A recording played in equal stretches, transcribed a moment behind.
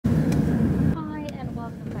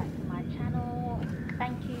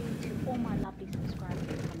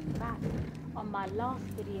my last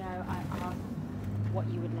video, I asked what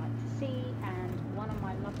you would like to see, and one of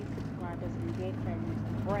my lovely subscribers and dear friends,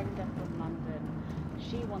 Brenda from London,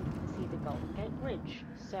 she wanted to see the Golden Gate Bridge.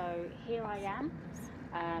 So here I am.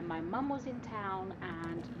 My mum was in town,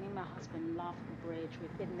 and me and my husband love the bridge.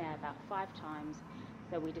 We've been there about 5 times,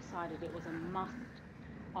 so we decided it was a must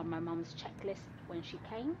on my mum's checklist when she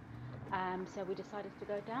came. So we decided to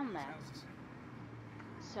go down there.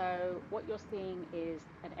 So what you're seeing is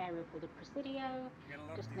an area called the Presidio,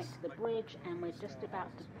 just next to the bridge, and we're just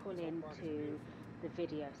about to pull into the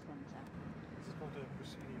video centre. This is called the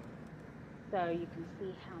Presidio. So you can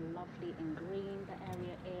see how lovely and green the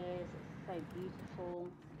area is. It's so beautiful,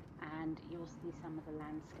 and you'll see some of the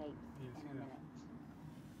landscape in a minute.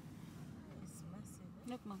 It's massive.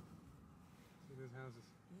 Look, Mum. See those houses?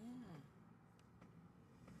 Yeah.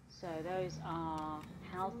 So those are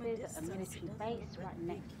houses at a military base right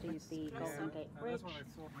next to the Golden Gate Bridge,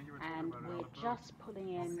 and we're just pulling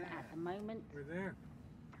in at the moment. We're there.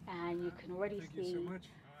 And you can already Thank see you so much.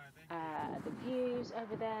 the views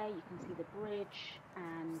over there. You can see the bridge,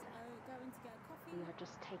 and Going to get a coffee. we are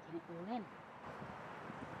just taking it all in.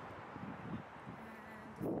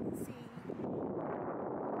 And you can see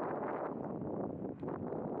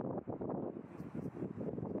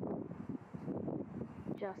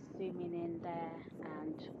Just zooming in there,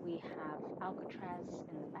 and we have Alcatraz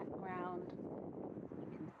in the background.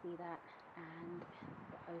 You can see that, and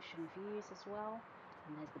the ocean views as well.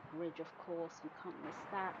 And there's the bridge, of course, you can't miss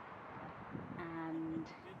that. And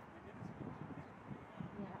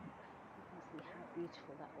yeah, you can see how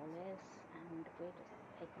beautiful that all is, and we're just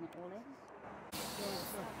taking it all in.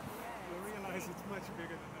 You realize it's much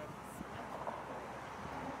bigger than that.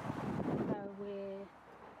 So we're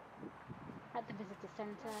at the visitor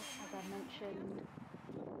centre, as I mentioned.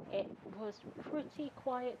 It was pretty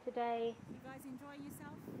quiet today. you guys enjoy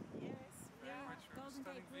yourself. Very Yeah. much. Golden Gate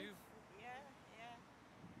Stunning Bridge. view.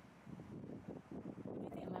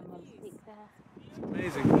 What do you think And my of the mum views? speak there.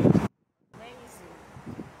 Amazing. Amazing. Amazing.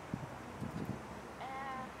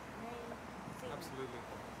 Absolutely.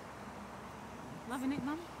 Loving it,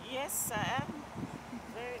 Mum? Yes, I am.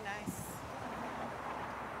 Very nice.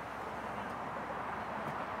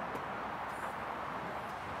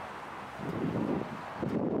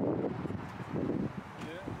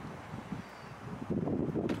 Yeah.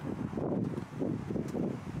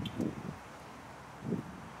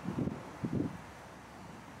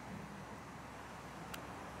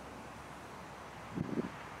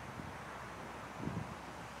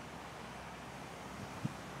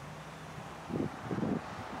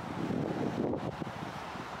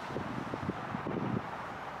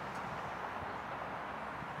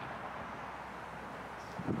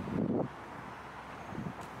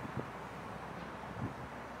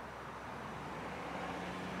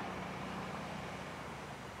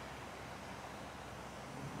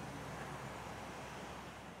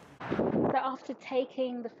 So after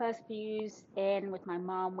taking the first views in with my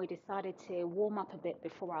mum, we decided to warm up a bit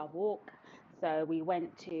before our walk. So we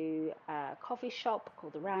went to a coffee shop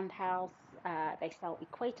called the Roundhouse. They sell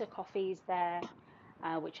Equator coffees there,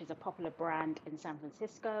 which is a popular brand in San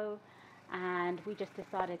Francisco. And we just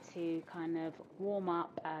decided to kind of warm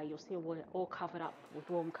up. You'll see we're all covered up with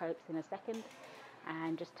warm coats in a second,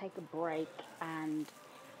 and just take a break and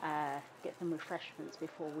get some refreshments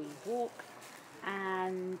before we walk.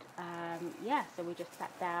 And yeah, so we just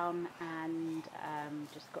sat down and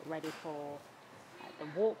just got ready for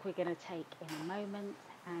the walk we're going to take in a moment.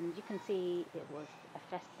 And you can see it was a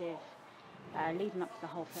festive, leading up to the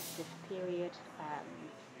whole festive period.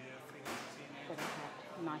 So they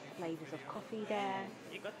had nice flavours of coffee there,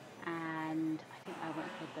 and I think I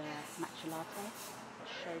went for the matcha latte, I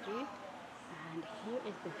showed you. And here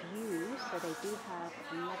is the view. So they do have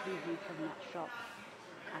a lovely view from that shop,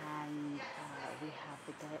 and we have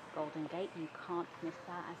the Golden Gate. You can't miss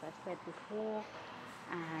that, as I said before.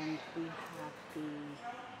 And we have the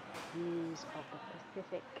views of the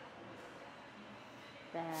Pacific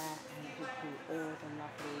there, and you can see all the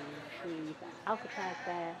lovely trees. That's Alcatraz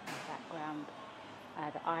there in the background,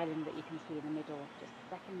 the island that you can see in the middle just a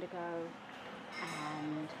second ago.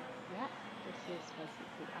 And yeah, this is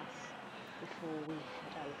basically us before we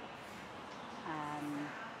head over.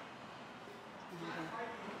 Another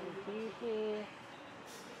view here,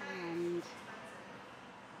 and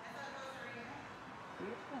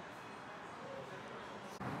beautiful.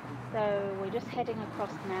 So we're just heading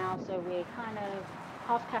across now, so we're kind of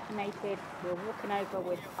half caffeinated. We're walking over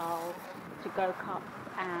with our to-go cups,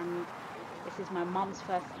 and this is my mum's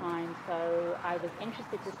first time, so I was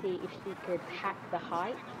interested to see if she could hack the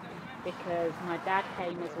height, because my dad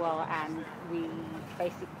came as well, and we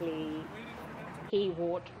basically he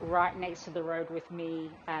walked right next to the road with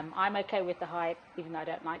me. I'm okay with the height, even though I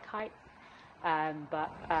don't like heights.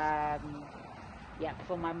 Yeah,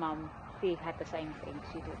 for my mum, she had the same thing.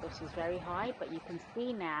 She thought this was very high, but you can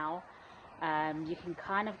see now, you can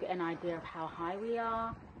kind of get an idea of how high we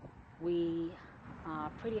are. We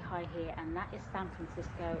are pretty high here, and that is San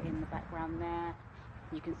Francisco in the background there.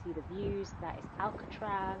 You can see the views. That is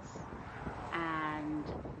Alcatraz, and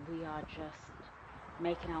we are just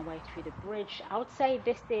making our way through the bridge. I would say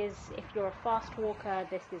this is, if you're a fast walker,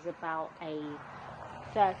 this is about a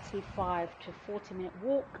 35 to 40 minute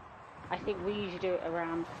walk. I think we usually do it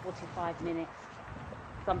around 45 minutes,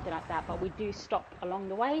 something like that, but we do stop along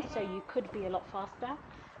the way, so you could be a lot faster.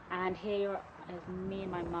 And here is me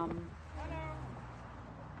and my mum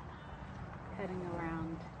heading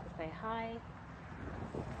around to say hi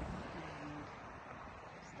and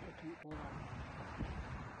just taking it all up.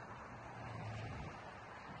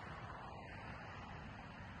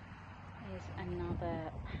 Here's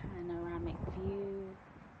another panoramic view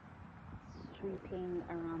sweeping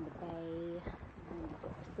around the bay, and you've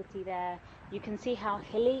got the city there. You can see how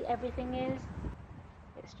hilly everything is.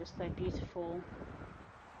 It's just so beautiful,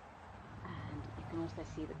 and you can also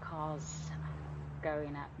see the cars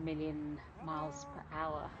going at a million miles per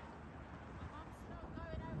hour.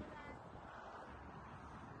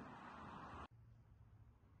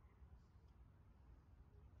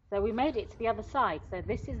 So we made it to the other side. So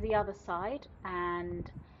this is the other side,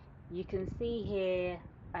 and you can see here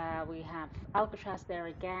we have Alcatraz there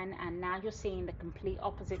again, and now you're seeing the complete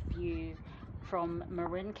opposite view from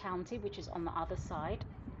Marin County, which is on the other side,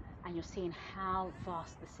 and you're seeing how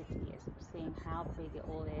vast the city is. You're seeing how big it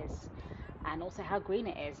all is, and also how green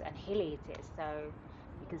it is and hilly it is. So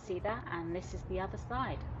you can see that, and this is the other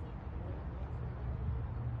side.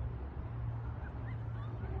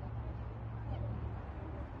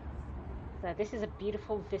 So this is a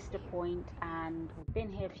beautiful vista point, and we've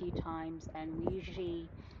been here a few times, and we usually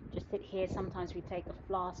just sit here. Sometimes we take a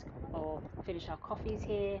flask or finish our coffees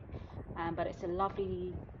here, but it's a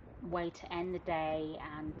lovely way to end the day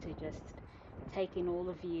and to just take in all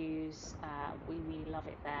the views. We really love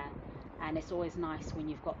it there, and it's always nice when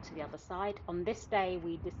you've got to the other side. On this day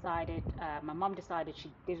we decided, my mum decided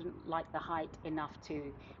she didn't like the height enough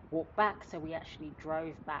to walk back, so we actually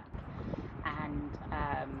drove back, and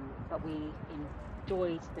but we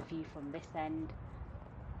enjoyed the view from this end,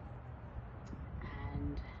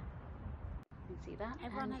 and you can see that.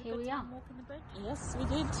 Everyone and had a here good we are. time walking the bridge? Yes, we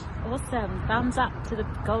did. Awesome. Thumbs up to the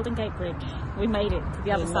Golden Gate Bridge. We made it to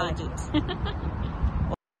the other side.